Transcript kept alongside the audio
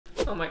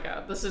Oh my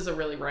god, this is a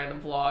really random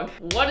vlog.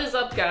 What is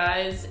up,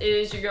 guys? It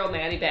is your girl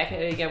Maddie back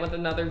at it again with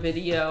another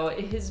video.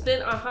 It has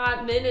been a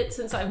hot minute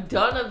since I've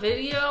done a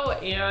video,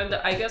 and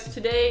I guess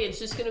today it's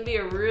just gonna be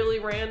a really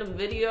random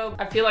video.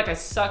 I feel like I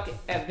suck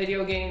at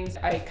video games.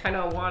 I kind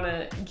of want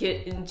to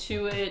get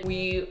into it.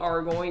 We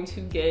are going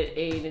to get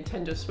a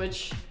Nintendo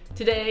Switch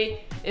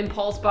today,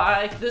 impulse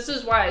buy. This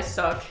is why I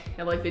suck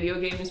at like video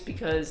games,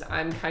 because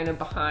I'm kind of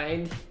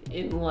behind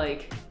in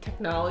like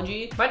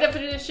technology. My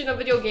definition of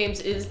video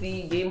games is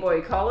the Game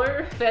Boy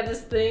Color. I've had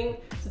this thing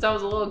since I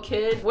was a little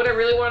kid. What I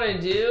really want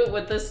to do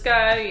with this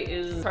guy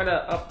is try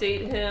to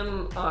update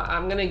him.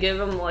 I'm gonna give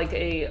him like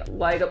a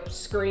light up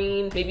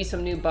screen, maybe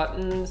some new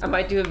buttons. I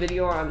might do a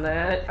video on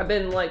that. I've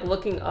been like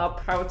looking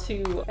up how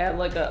to add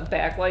like a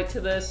backlight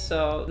to this,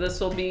 so this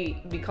will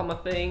become a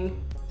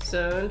thing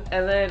soon.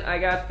 And then I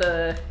got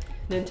the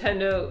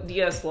Nintendo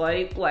DS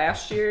Lite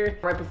last year,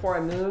 right before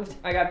I moved.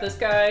 I got this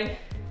guy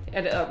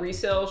at a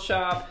resale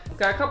shop.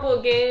 Got a couple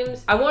of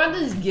games. I wanted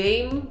this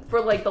game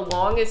for like the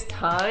longest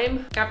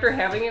time. After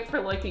having it for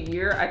like a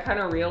year, I kind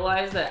of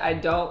realized that I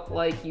don't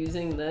like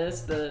using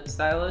this, the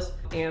stylus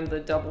and the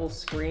double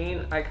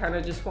screen. I kind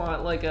of just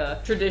want like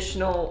a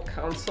traditional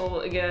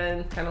console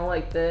again, kind of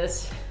like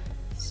this.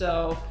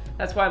 So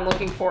that's why I'm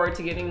looking forward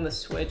to getting the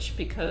Switch,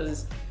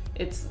 because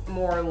it's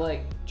more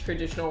like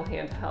traditional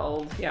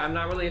handheld. Yeah, I'm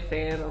not really a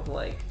fan of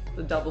like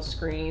the double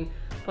screen.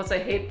 Plus I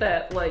hate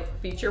that like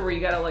feature where you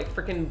gotta like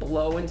freaking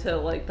blow into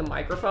like the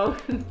microphone.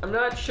 I'm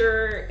not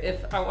sure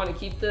if I want to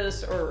keep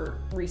this or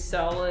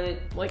resell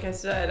it. Like I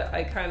said,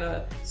 I kind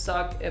of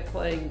suck at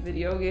playing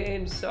video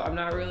games, so I'm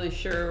not really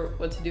sure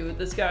what to do with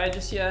this guy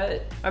just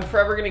yet. I'm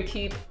forever gonna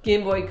keep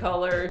Game Boy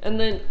Color. And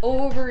then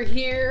over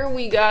here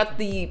we got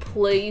the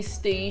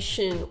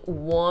PlayStation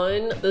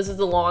 1. This is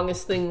the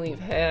longest thing we've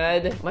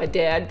had. My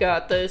dad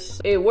got this.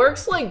 It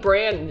works like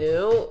brand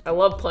new. I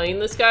love playing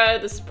this guy.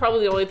 This is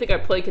probably the only thing I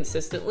play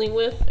consistently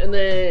with. And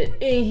then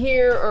in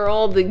here are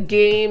all the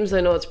games.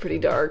 I know it's pretty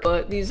dark,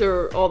 but these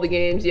are all the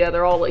games. Yeah,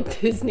 they're all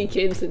like Disney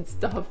games and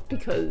stuff,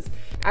 because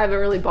I haven't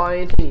really bought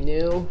anything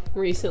new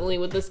recently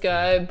with this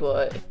guy,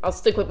 but I'll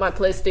stick with my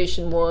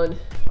PlayStation 1.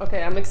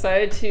 Okay, I'm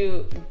excited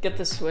to get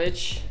the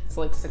Switch. It's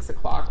like 6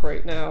 o'clock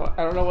right now.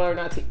 I don't know whether or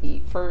not to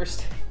eat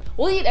first.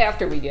 We'll eat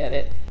after we get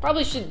it.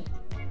 Probably should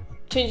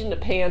change into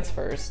pants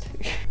first.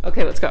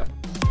 Okay, let's go.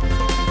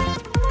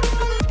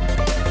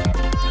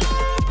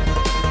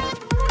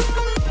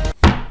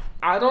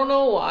 I don't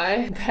know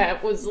why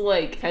that was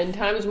like 10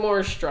 times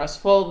more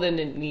stressful than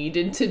it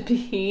needed to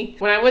be.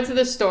 When I went to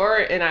the store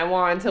and I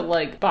wanted to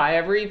like buy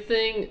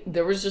everything,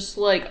 there was just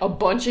like a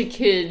bunch of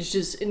kids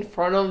just in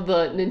front of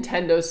the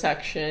Nintendo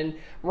section,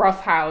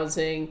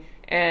 roughhousing.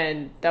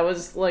 And that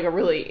was like a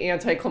really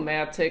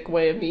anticlimactic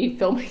way of me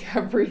filming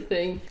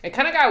everything. It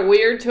kind of got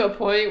weird to a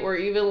point where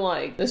even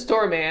like the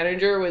store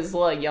manager was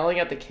like yelling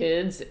at the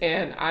kids,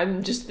 and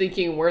I'm just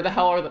thinking, where the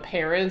hell are the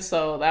parents?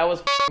 So that was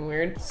f***ing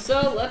weird.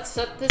 So let's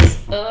set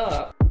this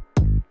up.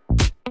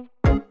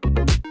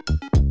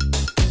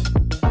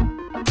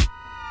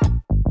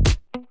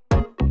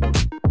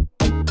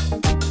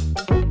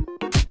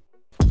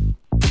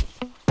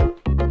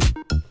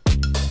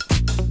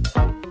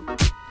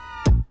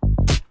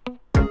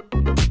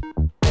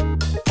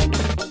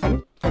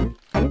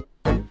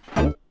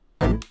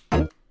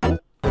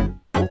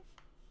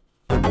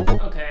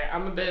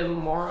 I'm a bit of a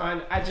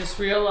moron. I just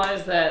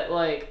realized that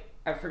like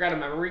I forgot a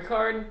memory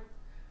card.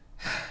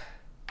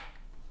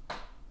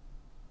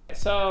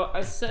 So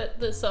I set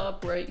this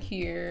up right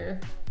here.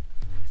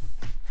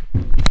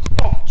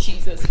 Oh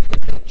Jesus,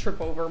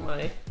 trip over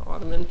my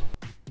ottoman.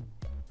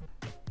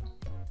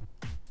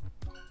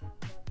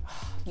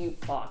 You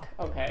fuck.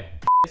 Okay.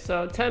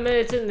 So 10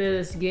 minutes into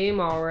this game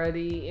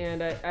already,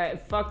 and I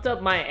fucked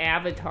up my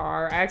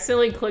avatar. I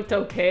accidentally clicked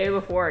OK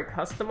before I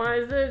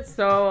customized it,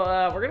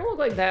 so we're gonna look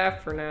like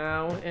that for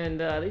now.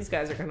 And these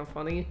guys are kind of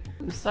funny.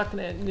 I'm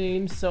sucking at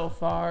names so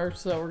far,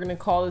 so we're gonna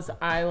call this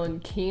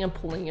island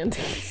Campland.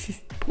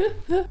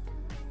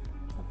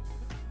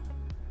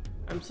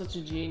 I'm such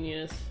a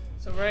genius.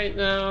 So right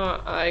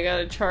now I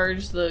gotta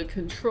charge the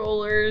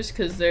controllers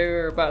because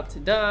they're about to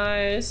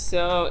die.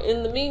 So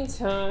in the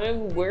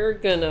meantime, we're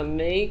gonna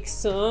make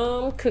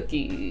some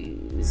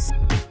cookies.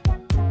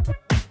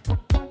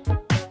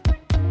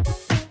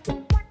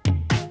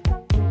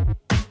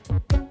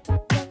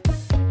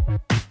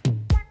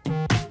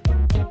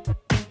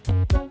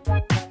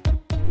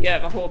 Yeah,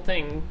 the whole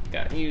thing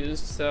got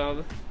used,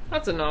 so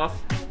that's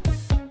enough.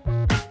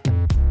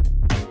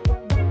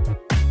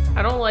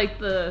 I don't like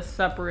the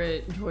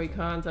separate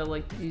Joy-Cons. I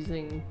like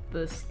using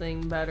this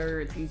thing better.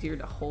 It's easier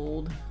to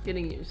hold.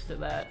 Getting used to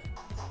that.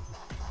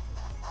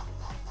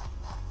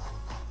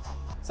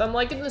 So I'm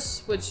liking the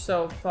Switch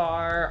so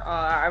far.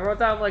 I wrote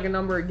down like a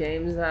number of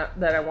games that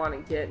I want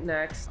to get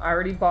next. I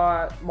already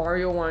bought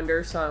Mario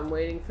Wonder, so I'm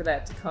waiting for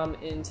that to come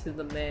into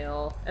the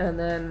mail. And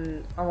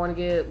then I want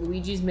to get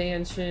Luigi's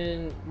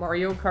Mansion,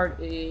 Mario Kart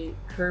 8,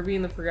 Kirby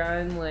and the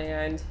Forgotten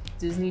Land,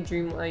 Disney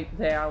Dreamlight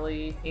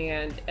Valley,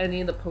 and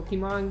any of the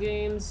Pokemon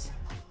games.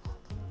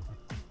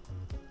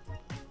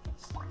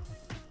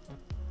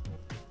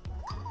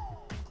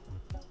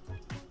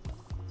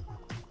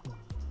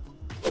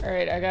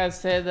 Alright, I gotta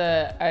say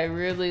that I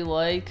really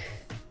like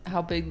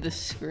how big the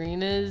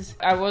screen is.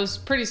 I was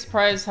pretty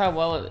surprised how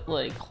well it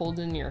like holds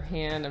in your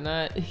hand. I'm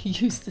not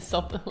used to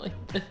something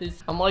like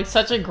this. I'm like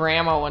such a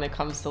grandma when it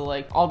comes to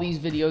like all these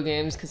video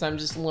games because I'm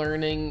just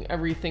learning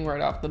everything right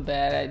off the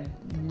bat. I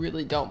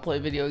really don't play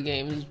video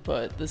games,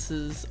 but this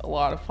is a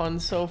lot of fun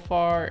so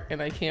far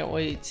and I can't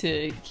wait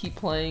to keep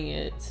playing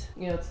it.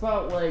 You know, it's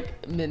about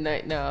like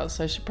midnight now,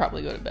 so I should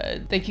probably go to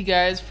bed. Thank you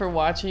guys for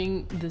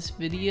watching this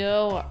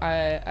video.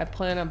 I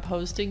plan on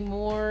posting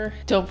more.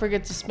 Don't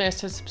forget to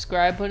smash that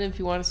subscribe button if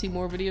you want to see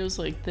more videos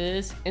like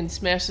this, and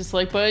smash this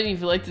like button if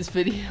you like this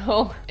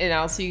video, and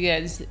I'll see you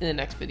guys in the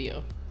next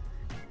video.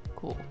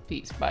 Cool.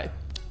 Peace. Bye.